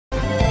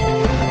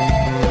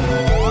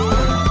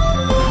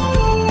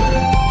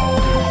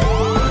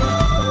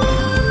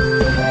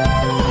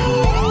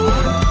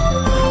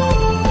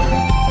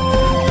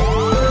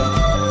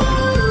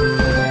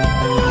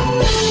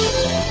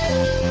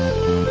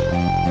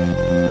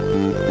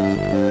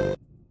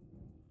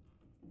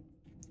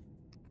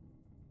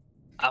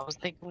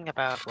thinking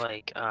about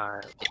like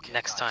if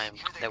next time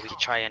that we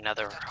try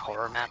another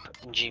horror map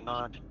in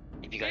Gmod.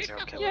 If you guys are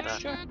okay with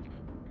that. Sure.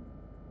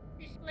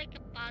 It's like a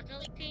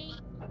puzzle thing.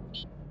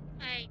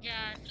 I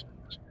just,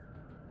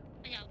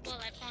 yeah, well,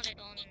 I found it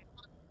on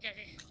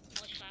Justice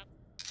Moshpap.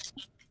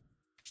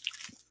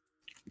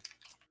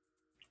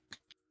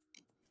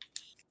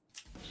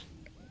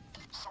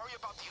 Sorry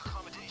about the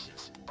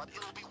accommodations, but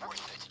it'll be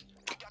worth it.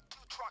 We got 2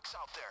 trucks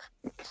out there.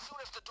 As soon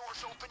as the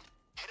doors open,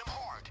 hit them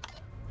hard.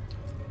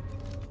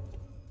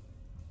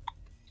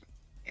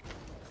 Get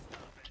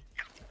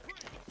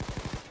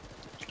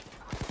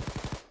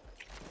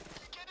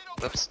it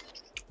open. Whoops.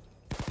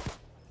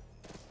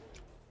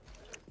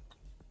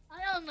 I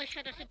almost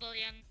shot a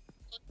civilian.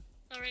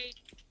 Sorry.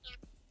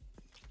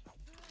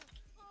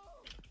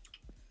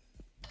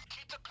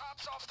 Keep the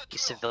cops off the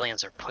These drill.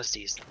 civilians are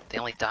pussies. They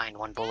only die in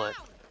one bullet.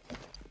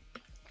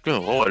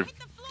 Good lord.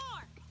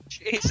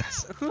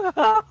 Jesus.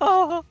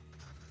 Oh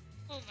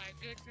my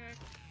goodness.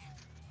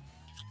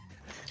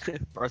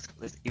 First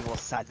this evil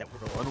side that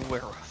we're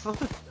unaware of.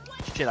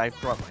 Shit, I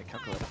brought my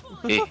calculator.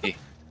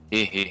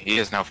 He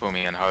is now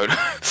filming in hard.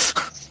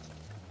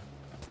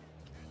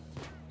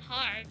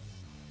 Hard.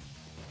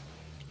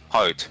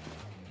 Hard.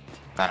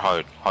 Not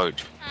hard.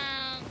 Hard.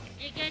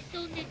 You guys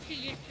don't need to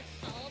use the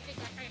salt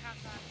because I have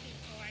a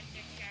C4 and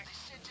just They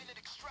sent in an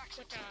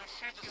extraction put a team to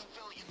save the capsule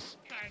civilians.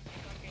 charge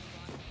on this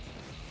one.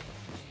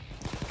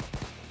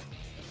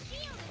 The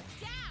shield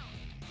is down!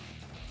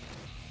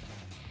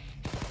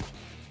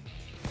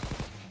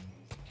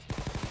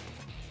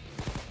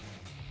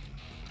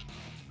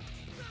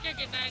 Get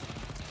it back.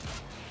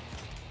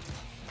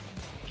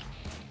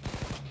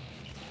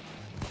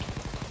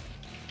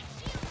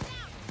 Shield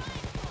down! 5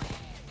 points!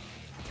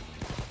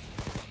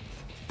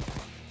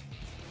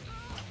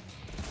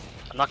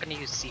 I'm not gonna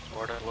use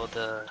C4 to load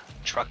the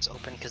trucks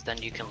open because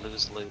then you can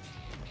lose loot.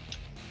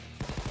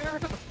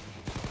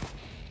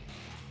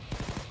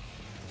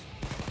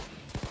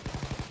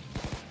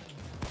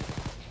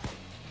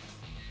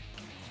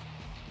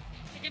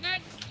 Get it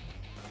back.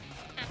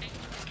 Tapping.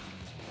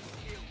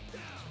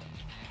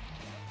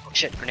 Oh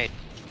shit, grenade.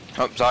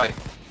 Oh, sorry.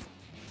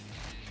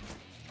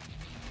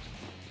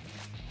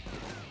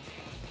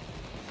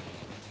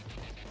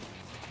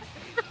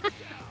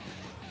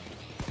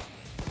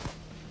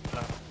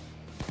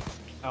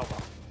 Oh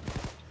well.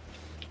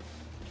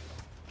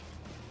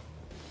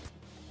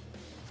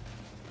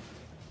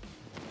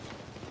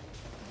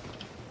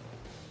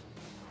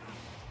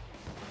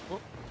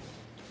 Whoop.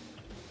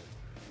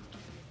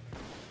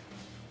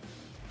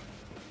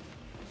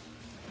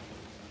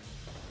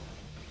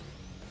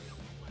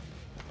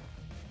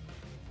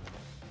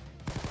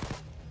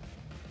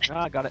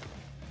 Ah, got it.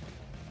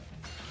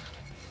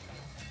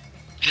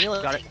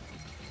 Nearly got it.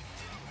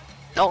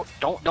 No,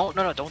 no,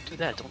 don't do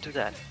that, don't do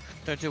that.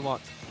 Don't do what?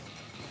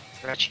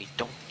 Rachi,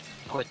 don't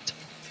put.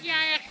 Yeah,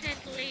 I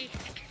accidentally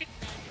clicked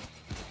that.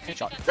 Good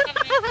shot. The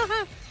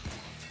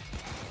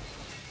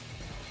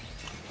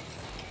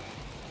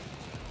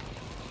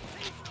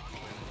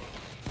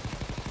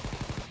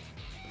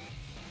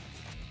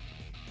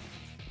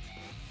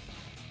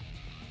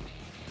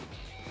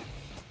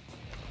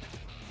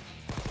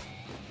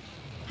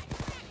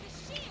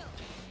shield!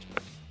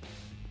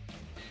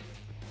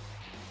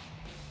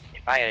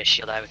 If I had a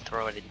shield, I would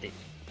throw it in the.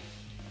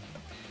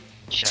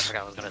 Shit, I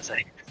forgot what I was gonna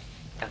say.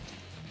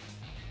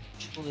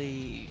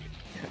 Actually,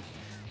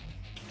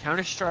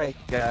 Counter-Strike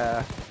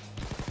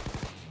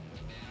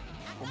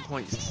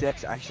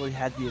 1.6 actually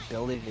had the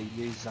ability to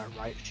use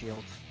right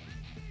shield.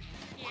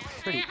 Yeah,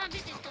 Pretty- I have it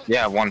installed.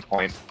 Yeah, 1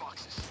 point.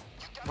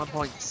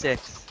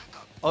 1.6.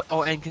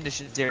 Oh, and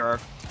condition 0.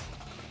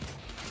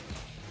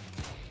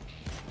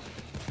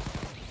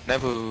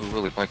 Never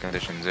really played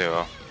Condition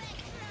 0.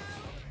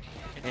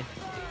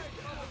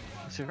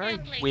 It's a very Yeah,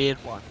 play. weird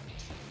one.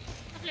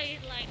 I played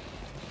it like,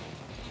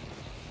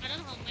 I don't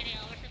know how many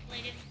hours I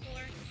played it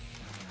for.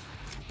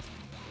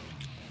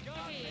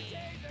 Maybe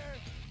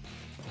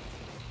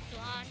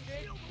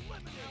 200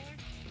 hours.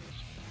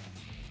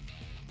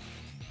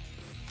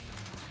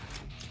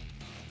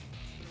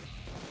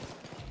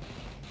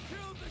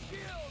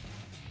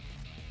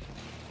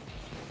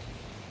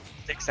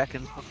 6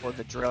 seconds before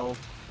the drill.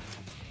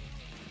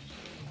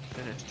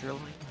 Finish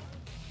drilling.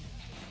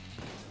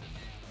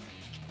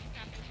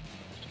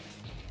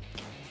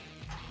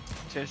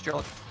 Finish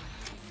drilling.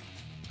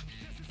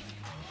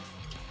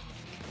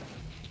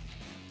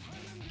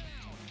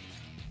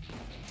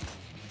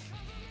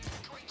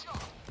 Great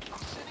job. I'm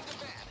sending the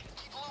van.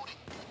 Keep loading.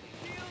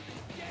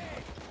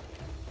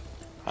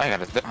 I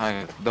got a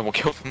double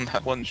kill from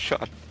that one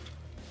shot.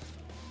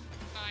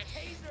 Nice.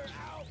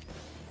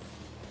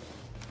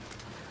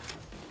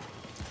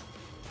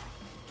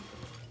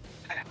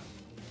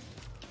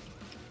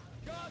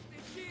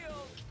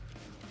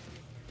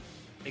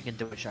 I can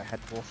do wish I had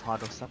Wolf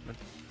Hard or something.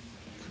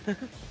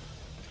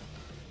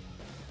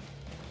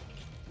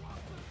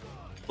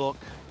 Look.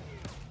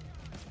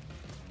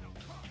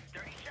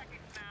 30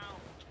 seconds now.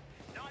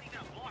 Not even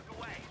a block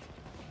away.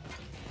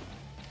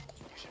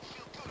 You should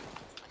feel good. I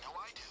know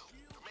I do.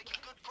 You're making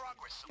good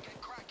progress, okay?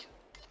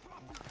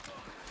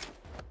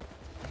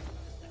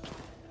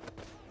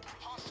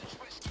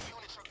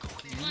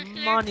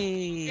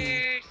 money.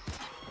 There's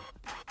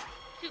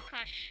 2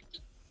 cash.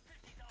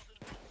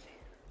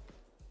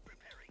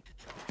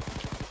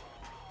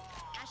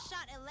 I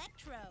shot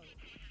electrode.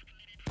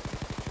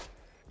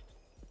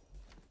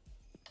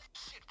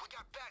 Shit, we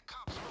got bad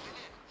cops moving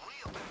in.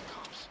 Real bad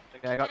cops.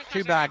 Okay, I got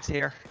 2 bags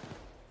here.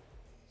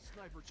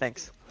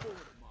 Thanks.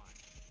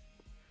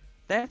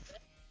 They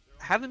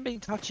haven't been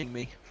touching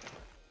me.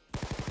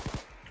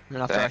 And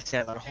after I Thanks.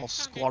 said that, a whole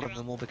squad of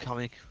them will be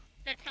coming.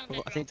 That sounded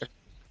Well, I think wrong.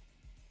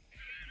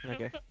 they're...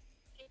 Okay.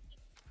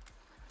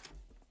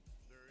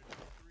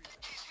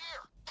 He's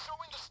here,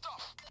 showing the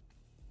stuff.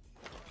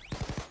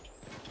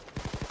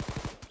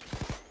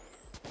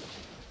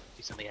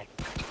 Do something I can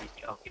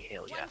reach. Okay,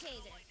 hell yeah. One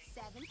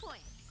taser. 7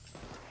 points.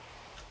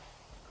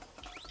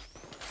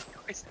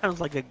 It sounds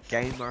like a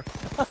gamer.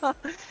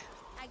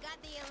 I got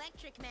the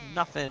electric man.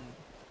 Nothing.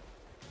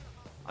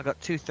 I got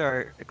 2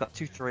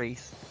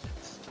 threes.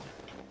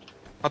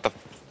 What the?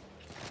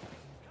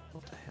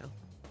 What the hell?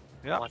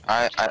 Yeah. One.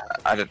 I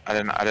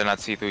did not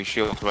see 3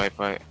 shields right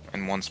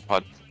in one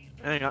spot.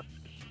 Hang on.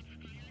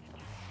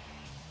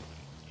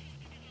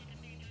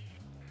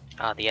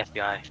 The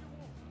FBI.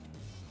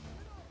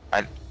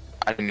 I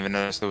didn't even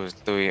notice there was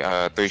 3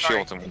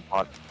 shields in one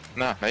spot.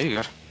 No, there you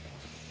go.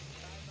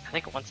 I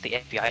think once the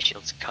FBI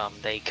shields come,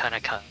 they kind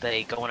of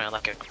they go in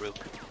like a group.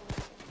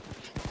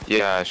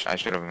 Yeah, I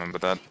should have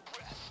remembered that.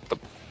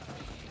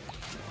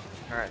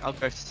 Alright, I'll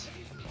go.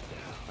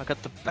 I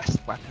got the best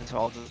weapons, so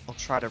I'll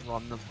try to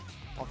run them.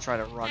 I'll try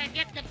to run.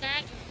 Get the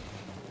bag.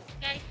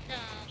 Guys,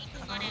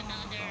 put on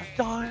another.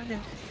 Darn it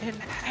in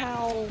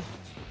hell!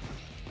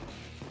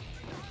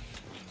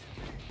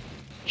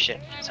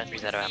 Shit,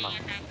 sentry's out of ammo.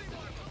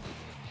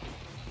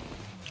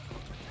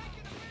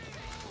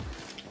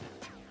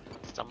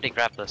 Somebody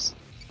grab this.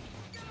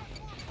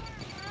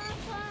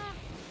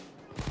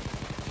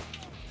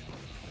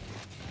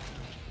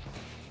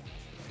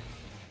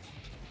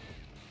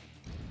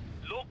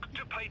 Look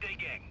to payday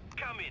gang.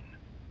 Come in.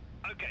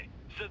 Okay,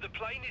 so the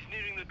plane is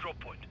nearing the drop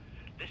point.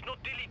 Let's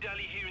not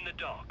dilly-dally here in the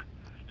dark.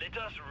 Let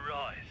us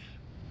rise.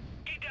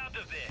 Get out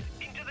of there,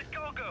 into the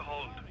cargo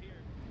hold.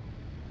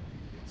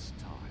 It's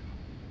time.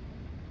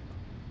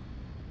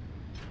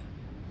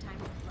 Time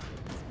to run.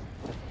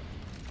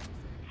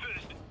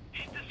 First,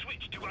 hit the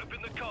switch to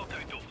open the cargo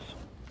doors.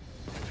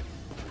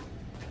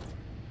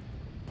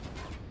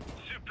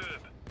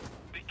 Superb.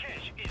 The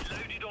cash is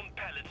loaded on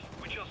pallets,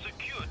 which are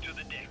secured to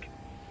the deck.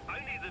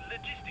 Only the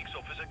logistics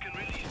officer can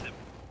release them,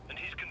 and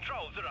his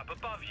controls are up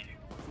above you.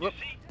 Whoop. You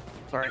see?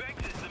 Sorry. To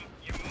access them,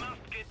 you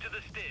must get to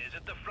the stairs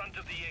at the front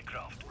of the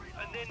aircraft,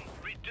 and then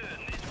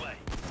return this way.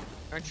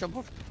 Alright, jump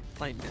off the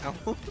plane now.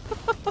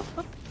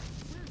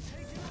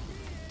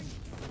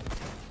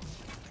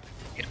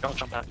 Don't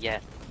jump out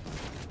yet.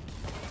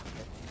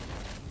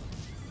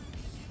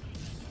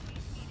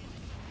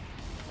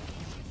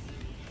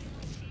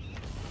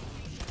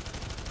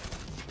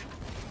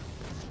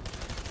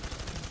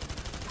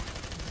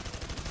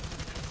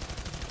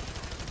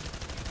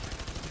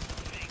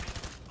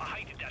 I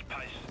hated that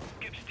place.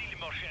 Kept stealing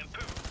my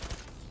shampoo.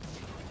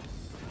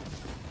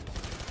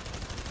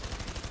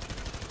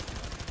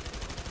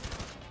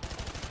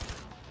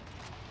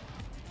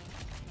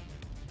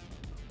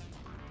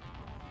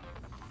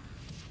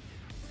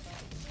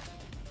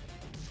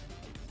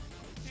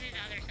 There's the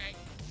other side.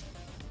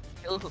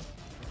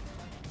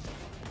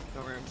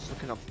 Don't worry, I'm just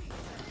looking up.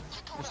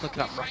 Just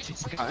looking up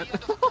Rachi's account.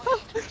 Get up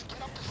the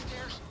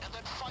stairs and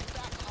then fight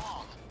back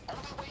along.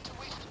 Only way to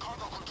reach the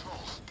cargo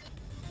controls.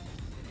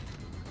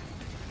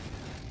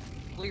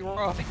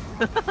 Leroy.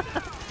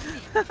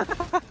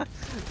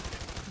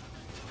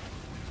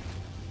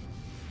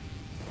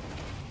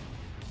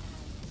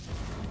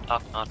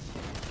 Knock, knock.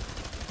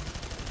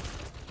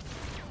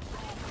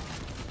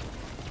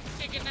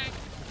 Get your back.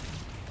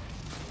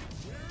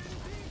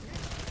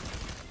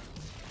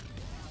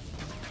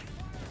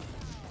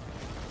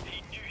 He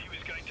knew he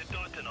was going to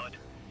die tonight.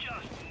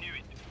 Just knew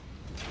it.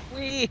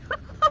 Wee.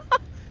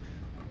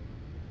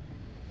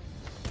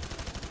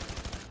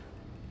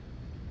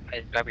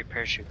 Guys, grab your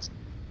parachutes.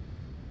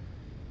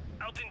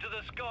 Out into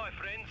the sky,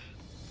 friends.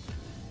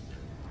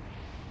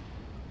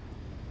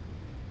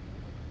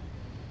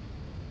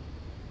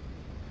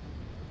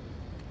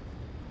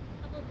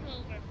 Double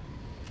clover.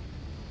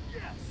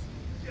 Yes!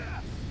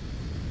 Yes!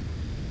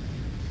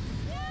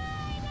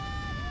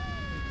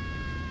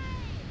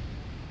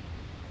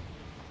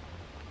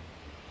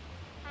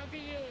 How do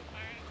you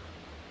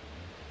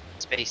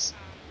Space.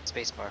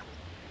 Space bar.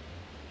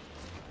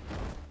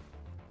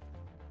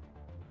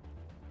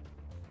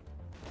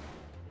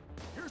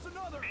 Here's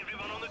another!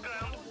 Everyone on the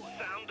ground?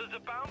 Sound as a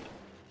pound?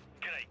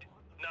 Great.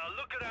 Now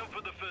look around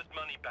for the first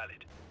money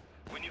pallet.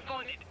 When you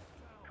find it,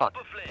 Fuck.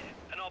 pop a flare,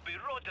 and I'll be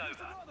right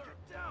over. Another!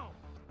 Down!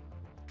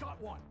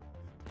 Got one!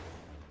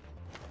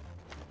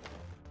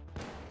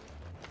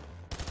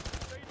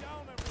 Stay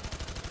down, everyone!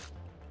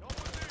 No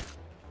one's in!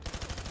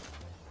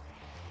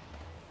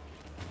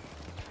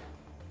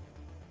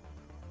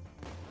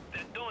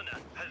 That diner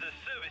has a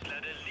service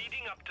ladder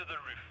leading up to the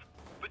roof,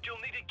 but you'll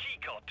need a key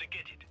card to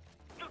get it.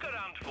 Look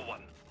around for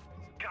one.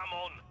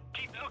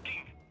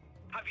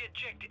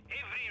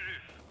 every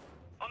roof.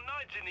 On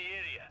nights in the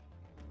area.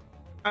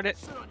 Found it.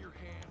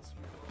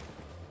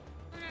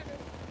 Another.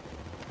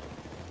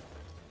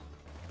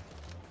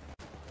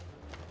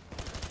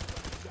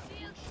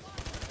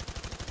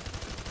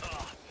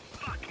 Oh,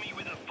 fuck me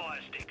with a fire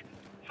stick.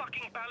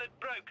 Fucking pallet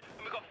broke,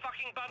 and we've got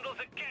fucking bundles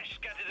of cash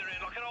scattered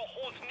around like an old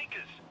horse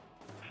knickers.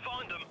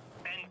 Find them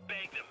and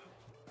bag them.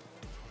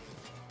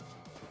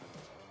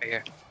 Right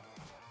here.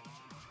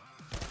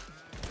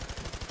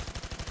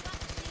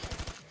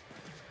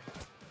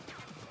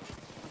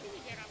 How did we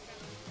get up there?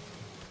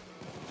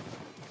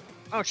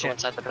 Oh Go shit.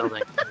 inside the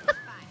building. 5. One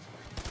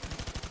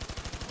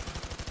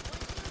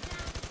shield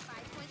down,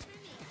 5 points for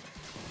me.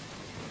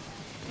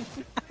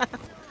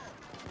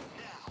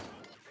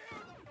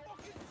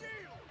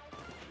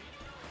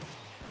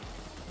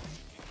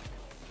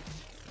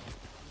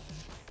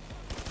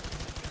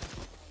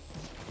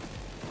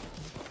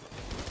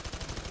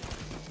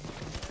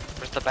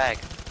 Where's the bag?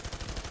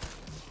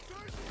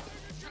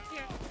 Up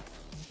here.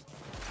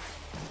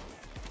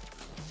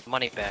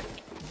 Money bag.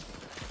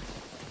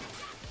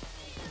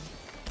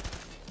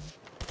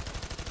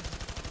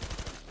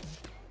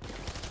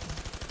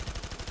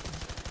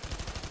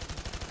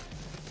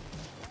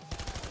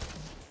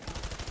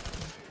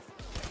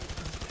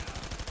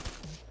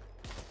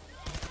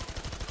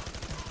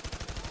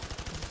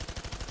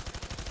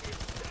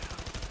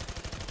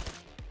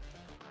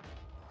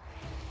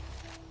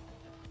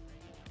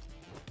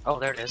 Oh,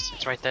 there it is.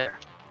 It's right there.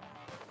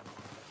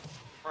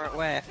 Right,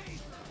 where?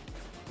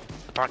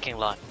 The parking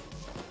lot.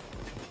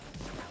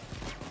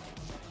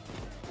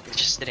 It's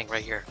just sitting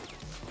right here.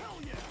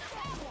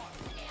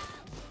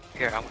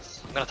 Here, I'm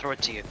gonna throw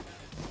it to you.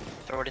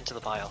 Throw it into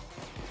the pile.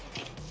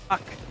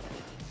 Fuck.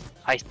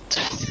 I. Come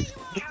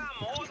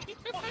on! What's fucking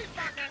wrong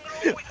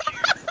with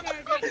you?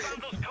 These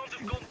bundles can't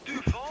have gone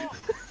too far.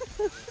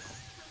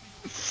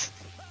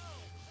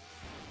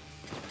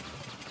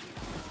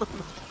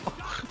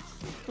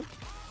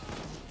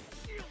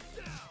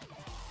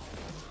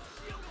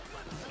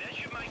 That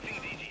should make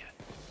things easier.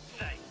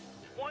 Say,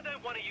 why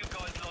don't one of you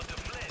guys light a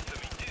flare for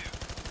me too?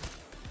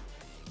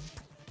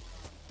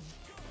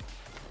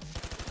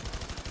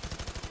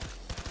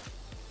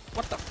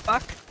 What the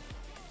fuck?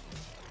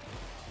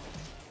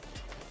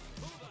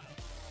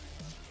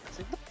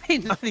 See, the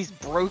paint money's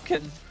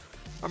broken.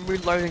 I'm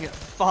reloading it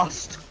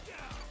fast.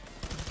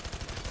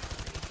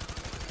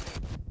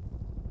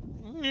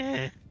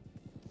 Yeah.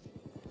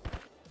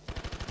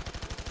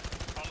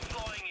 I'm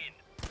flying in.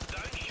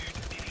 Don't shoot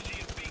if you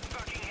see a big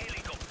fucking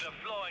helicopter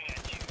flying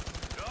at you,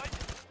 right?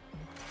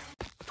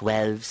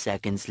 12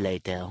 seconds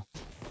later.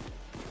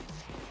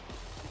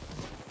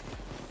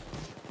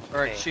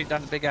 Alright, Okay. shoot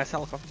down the big ass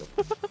helicopter.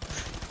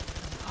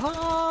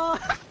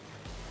 Ah!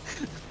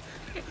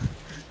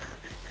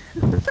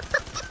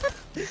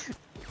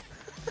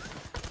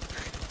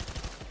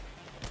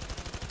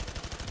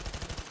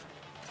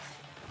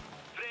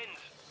 Friends,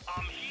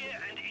 I'm here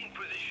and in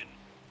position.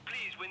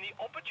 Please, when the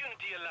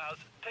opportunity allows,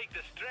 take the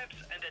straps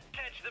and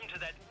attach them to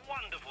that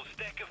wonderful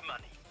stack of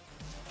money.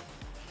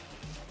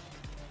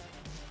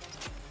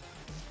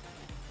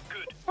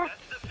 Good,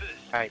 that's the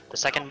first. Alright, the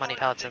second money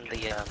pallet's in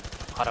the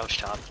auto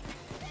shop.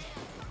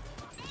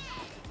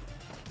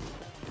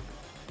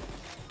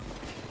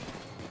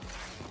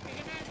 Take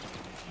it back.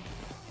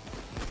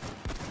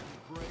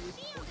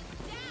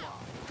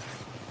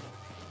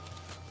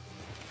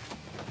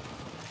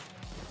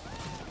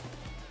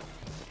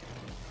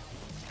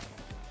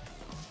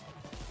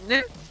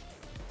 No.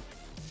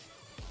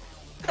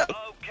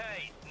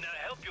 Okay, now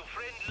help your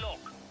friend lock.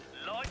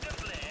 Light the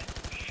flare,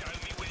 show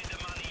me where the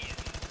money is.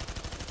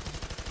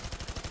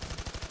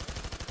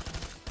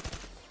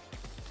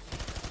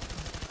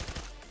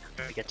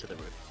 How do we get to the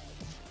roof?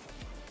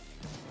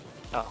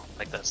 Oh,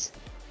 like this.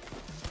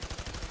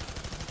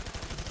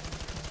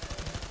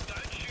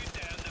 Don't shoot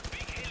down the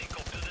big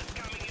helicopter that's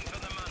coming in for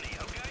the money,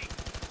 okay?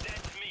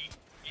 That's me.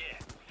 Yeah.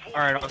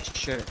 Alright, I'll just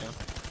shoot it now.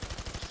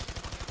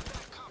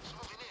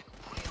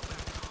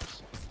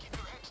 Electric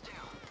man is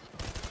down!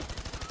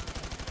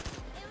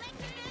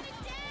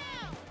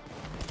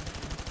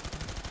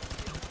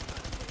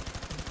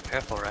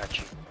 Careful,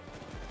 Rachi.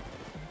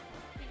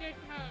 You guys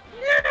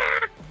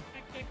have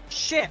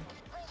Shit!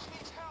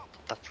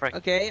 The frick?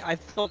 Okay, I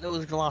thought there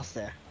was glass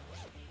there.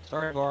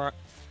 Sorry, Bora.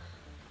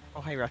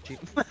 Oh, hey, Rachi.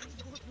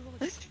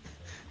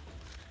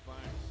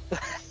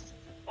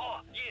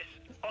 Oh, yes,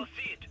 I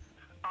see it.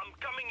 I'm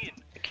coming in.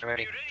 Get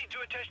ready. Be ready to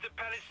attach the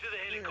pallets to the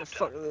helicopter.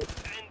 Fuck.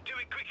 And do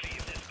it quickly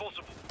if that's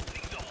possible.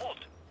 Things are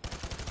hot.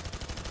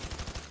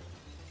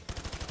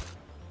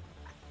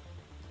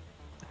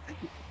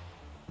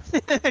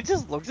 It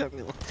just looks at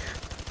me like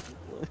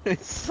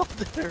it's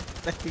something in her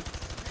face.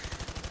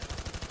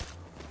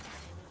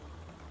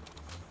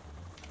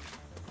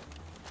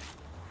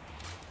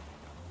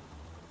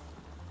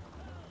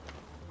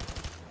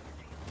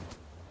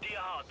 Dear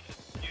hearts,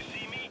 you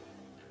see me?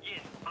 Yes,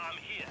 I'm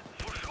here,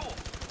 for sure.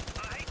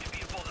 I hate to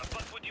be a bother,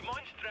 but would you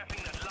mind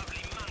strapping that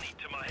lovely money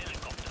to my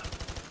helicopter?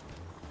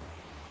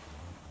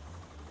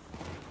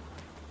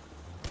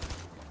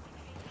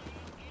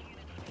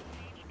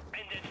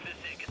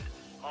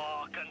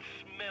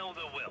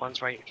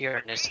 one's right here,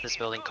 and there's this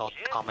building called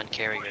Yeah, Common for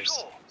Carriers.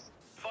 sure.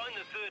 Find the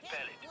third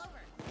pallet.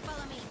 Clover,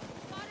 follow me.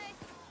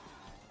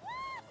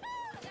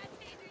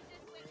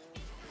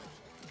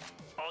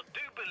 I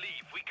do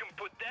believe we can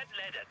put that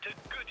ladder to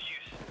good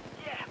use.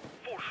 Yeah,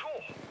 for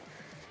sure.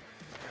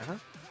 Uh-huh.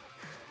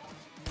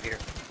 Here.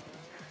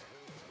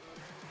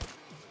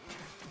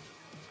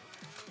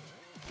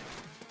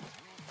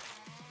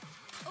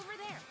 Over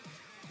there.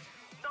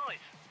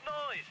 Nice,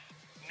 nice.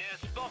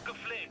 Now spark a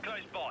flare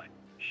close by.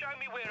 Show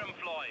me where I'm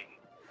flying.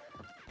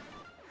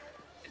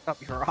 It's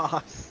up your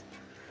ass.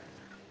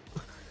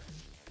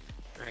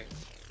 Right.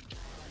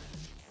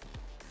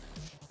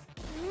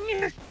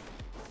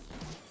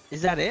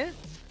 Is that it?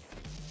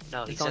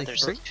 No, he It's said only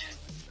there's 3?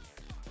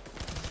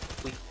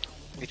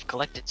 we've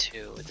collected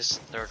 2. This is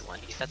the 3rd one.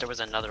 He said there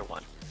was another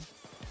one.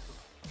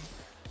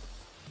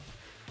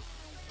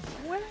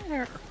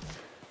 Where?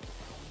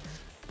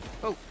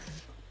 Oh,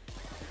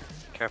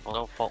 Careful,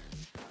 don't fall.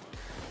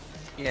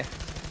 yeah.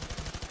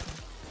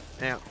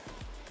 Now,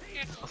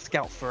 I'll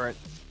scout for it.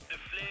 The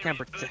flare Can't is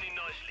protect- burning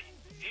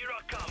nicely. Here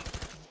I come.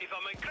 If I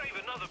may crave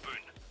another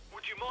boon,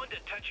 would you mind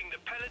attaching the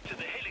pallet to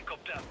the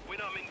helicopter when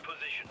I'm in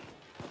position?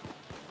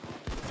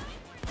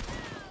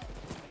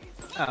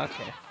 Oh,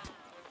 okay.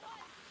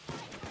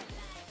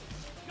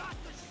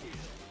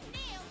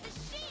 Nail the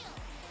shield.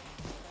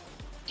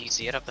 Do you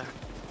see it up there?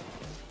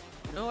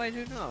 No, I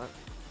do not.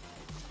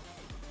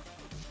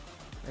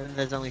 And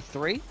there's only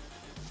 3?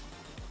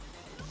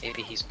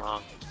 Maybe he's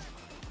wrong.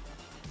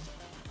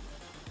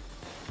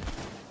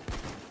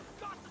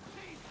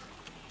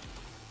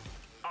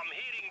 I'm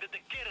hearing that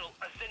the Kettle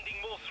are sending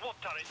more SWAT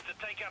turrets to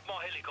take out my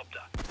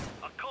helicopter.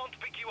 I can't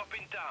pick you up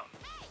in town,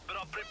 but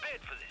I'm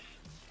prepared for this.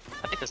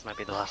 I think this might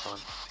be the last one.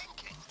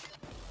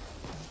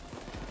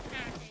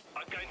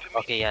 I'm going to meet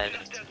Okay, yeah, you it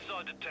just is.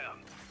 outside the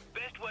town.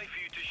 Best way for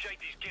you to shake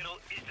this Kettle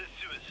is the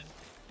sewers.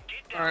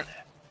 Get down Alright.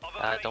 there. I've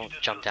arranged Don't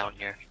a jump down telephone.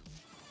 here.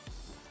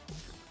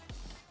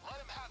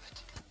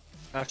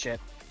 Oh shit.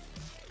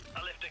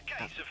 I left a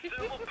case of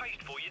thermal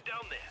paste for you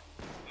down there.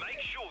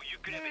 Make sure you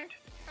grab it.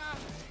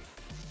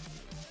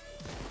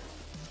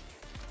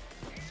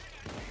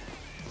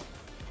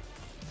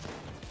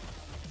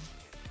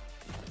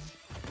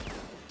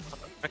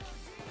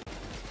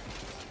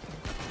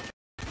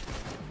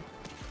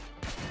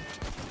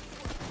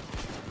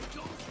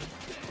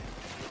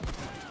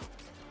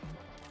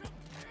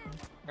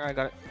 Alright,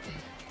 got it.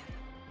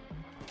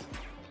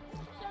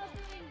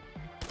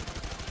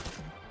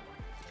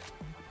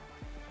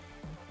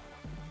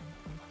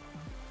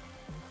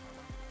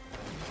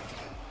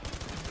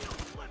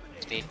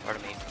 Speed,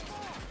 pardon me.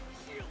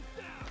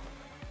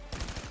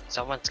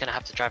 Someone's gonna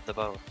have to drive the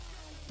boat.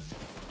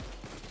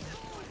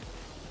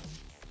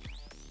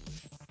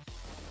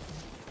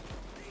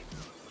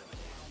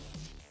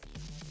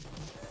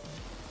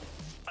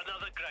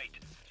 Another grate.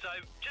 So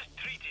just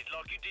treat it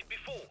like you did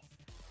before.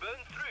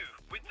 Burn through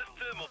with the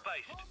thermal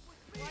paste.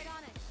 Right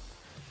on it.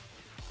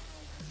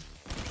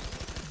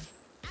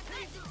 I got the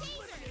taser.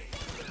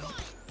 Send the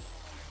point.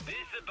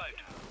 There's the boat.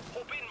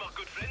 Hop in, my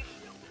good friends.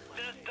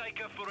 Let us take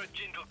her for a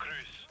gentle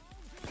cruise.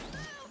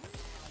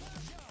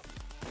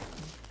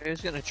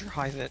 Who's gonna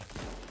drive it?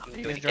 I'm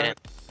You doing gonna it.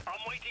 I'm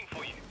waiting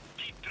for you.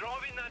 Keep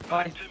driving that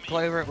Bye, boat to me.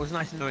 Clover. It was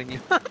nice knowing you.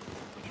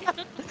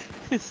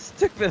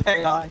 Stupid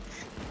AI.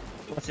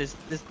 Watch this.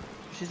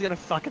 She's gonna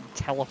fucking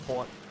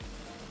teleport.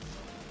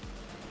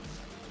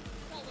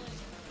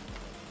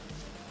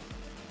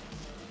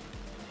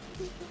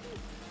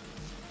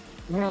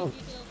 No.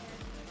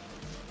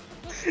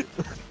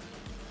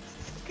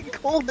 Fucking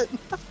called it.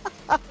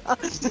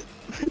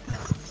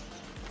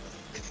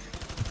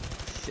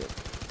 Shit.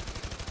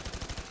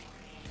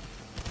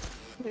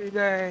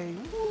 Payday.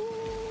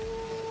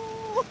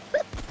 Woo.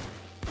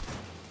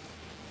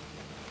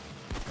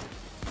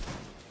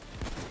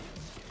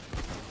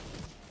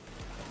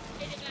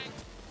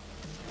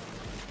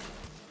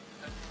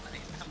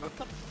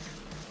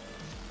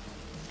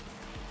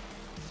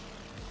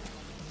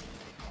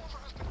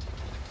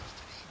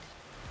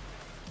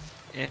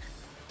 Yeah.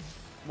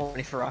 More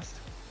money for us.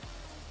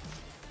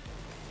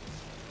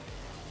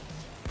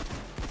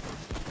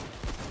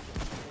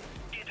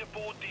 Get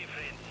aboard, dear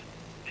friends.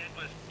 That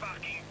was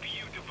fucking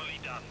beautifully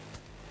done.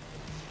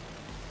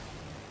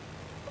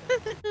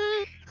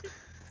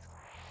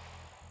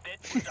 That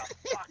was a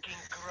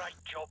fucking great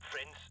job,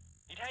 friends.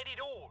 It had it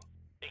all.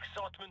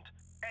 Excitement,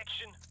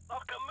 action,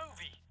 like a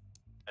movie.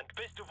 And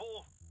best of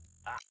all,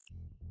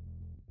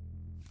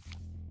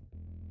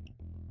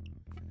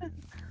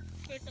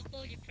 First of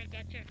all, you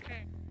forgot your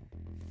turn.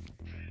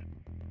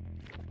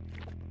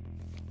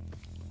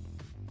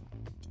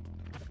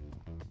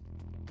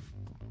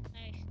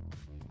 Nice.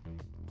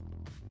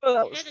 Oh,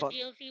 that Is was that a fun.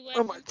 DLC I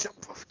weapon? might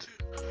jump off too.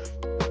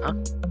 Huh?